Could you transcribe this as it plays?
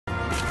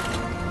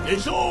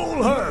It's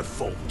all her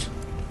fault.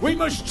 We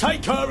must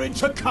take her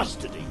into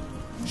custody.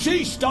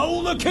 She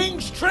stole the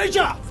king's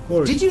treasure! Of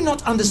course. Did you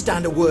not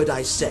understand a word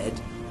I said?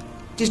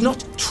 It is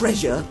not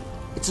treasure,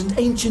 it's an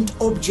ancient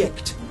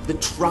object, the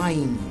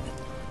Trine.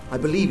 I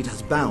believe it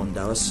has bound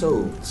our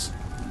souls.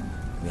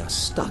 We are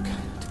stuck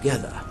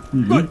together.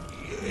 But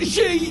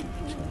she...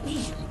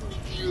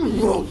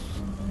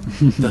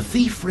 The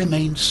thief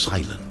remained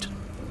silent.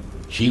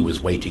 She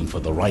was waiting for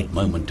the right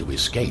moment to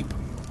escape,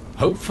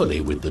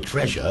 hopefully with the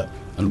treasure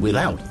and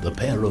without the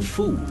pair of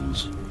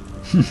fools.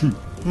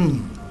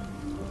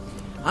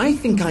 I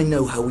think I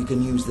know how we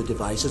can use the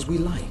device as we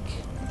like.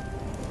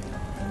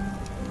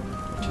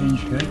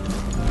 Change character.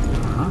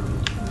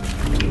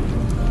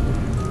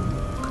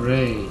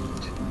 Great.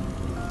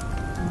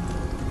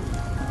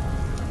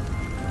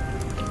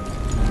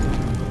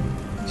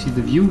 See,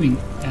 the viewing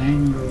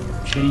angle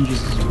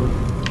changes as well.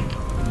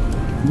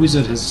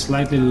 Wizard has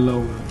slightly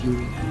lower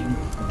viewing angle.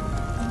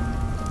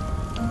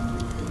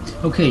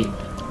 Okay.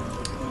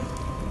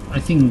 I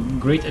think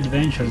great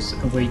adventures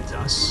await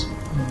us,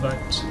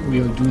 but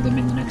we'll do them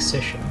in the next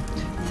session.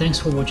 Thanks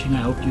for watching,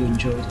 I hope you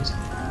enjoyed it.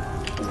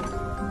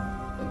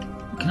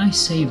 Can I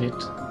save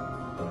it?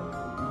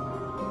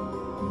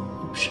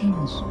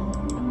 Options?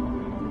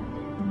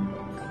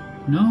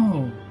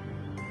 No!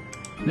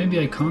 Maybe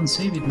I can't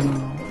save it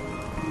now.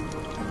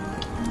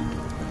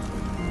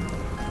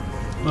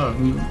 Well,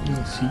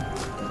 we'll see.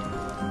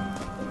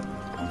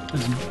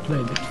 Let's play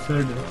a bit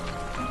further.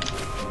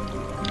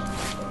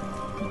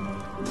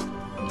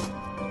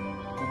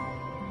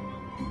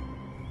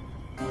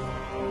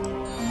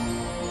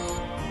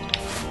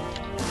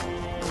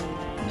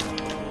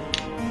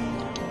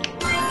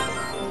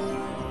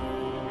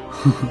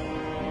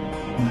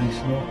 Nice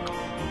rock.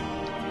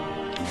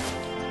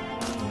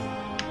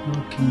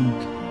 Rocking.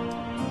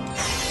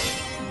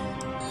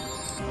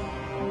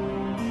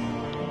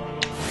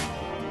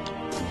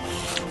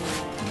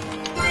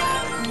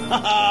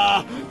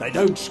 Haha! They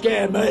don't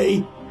scare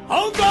me!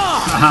 Hunger!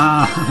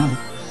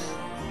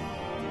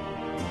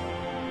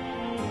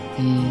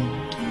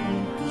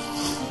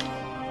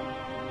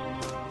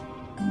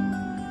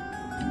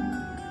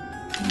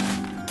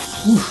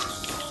 Oof.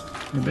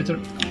 You better.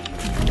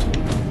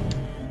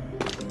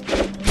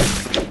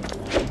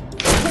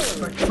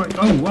 Fight.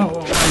 Oh wow!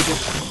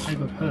 I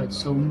got hurt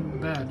so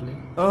badly.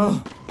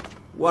 Oh,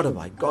 what have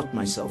I got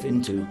myself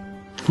into?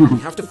 We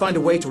have to find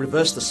a way to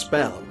reverse the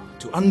spell,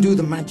 to undo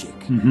the magic.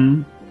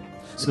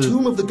 The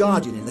tomb of the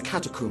Guardian in the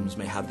catacombs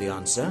may have the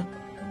answer,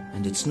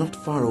 and it's not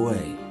far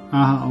away.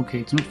 Okay,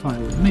 it's not far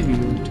away. Maybe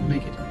we'll need to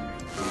make it.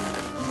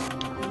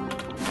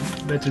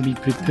 Better be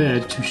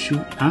prepared to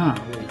shoot.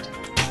 Wait.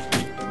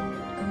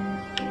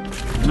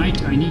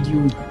 Knight, I need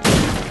you.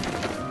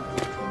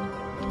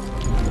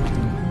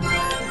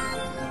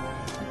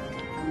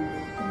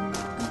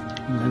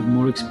 We'll have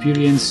more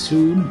experience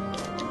soon.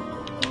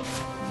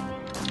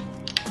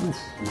 Oof.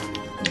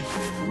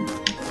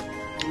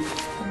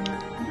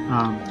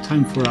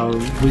 Time for our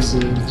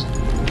wizard.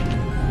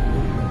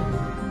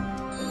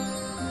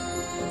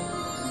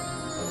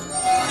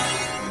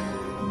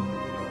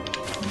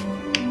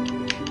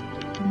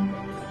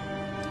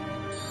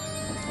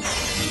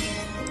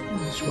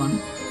 This one.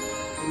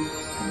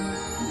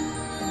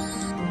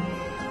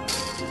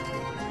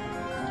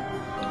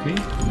 Okay.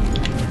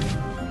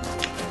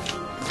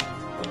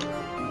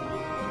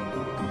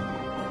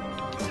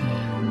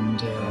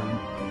 And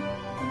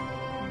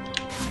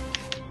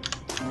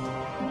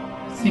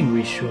I think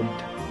we should.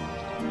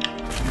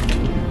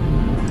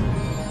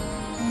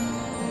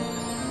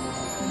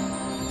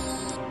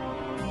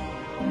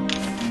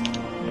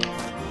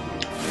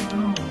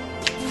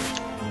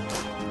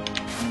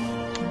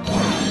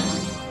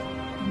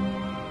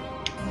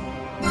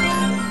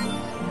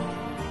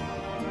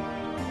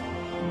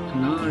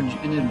 Large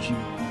energy.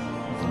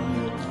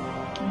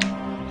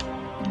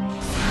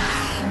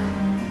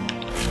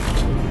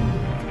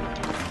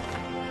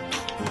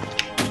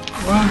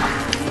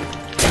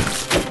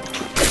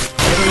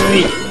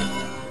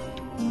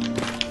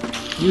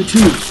 You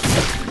too.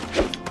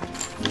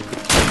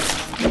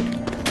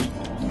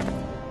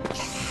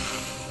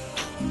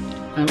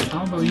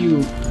 How about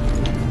you?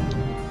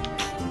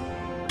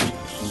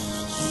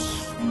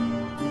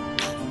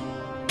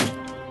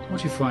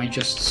 What if I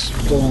just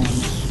spawn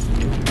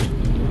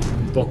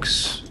a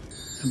box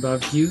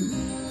above you?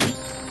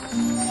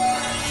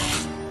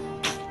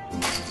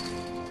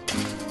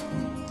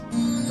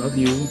 Above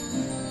you.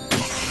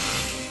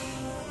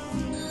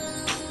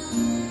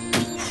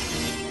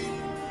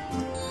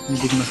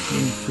 Maybe it must be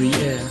in free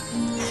air.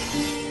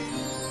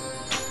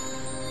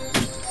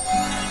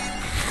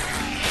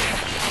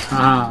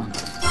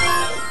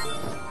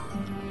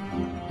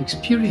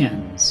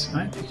 Experience.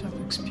 I picked up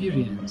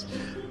experience.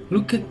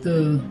 Look at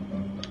the...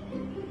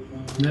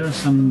 There are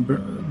some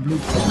blue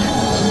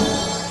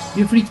potions.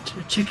 We've reached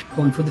a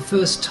checkpoint for the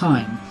first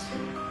time.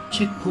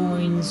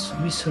 Checkpoints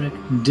resurrect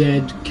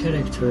dead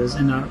characters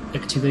and are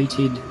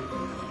activated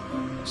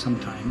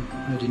sometime.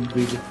 I didn't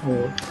read it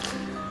all.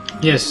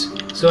 Yes,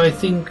 so I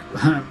think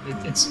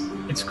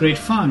It's great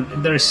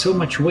fun. There are so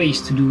much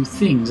ways to do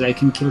things. I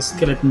can kill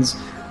skeletons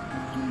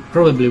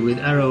probably with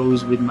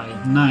arrows, with my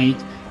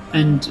knight,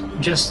 and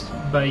just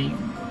by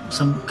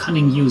some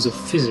cunning use of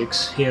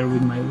physics here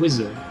with my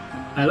wizard.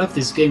 I love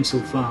this game so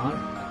far,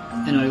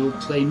 and I will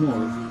play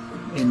more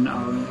in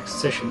our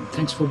next session.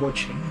 Thanks for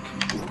watching.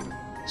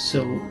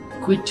 So,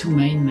 quit to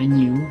main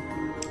menu,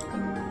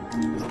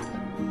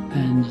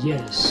 and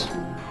yes.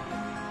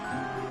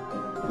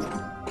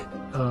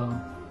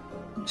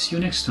 See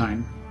you next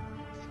time.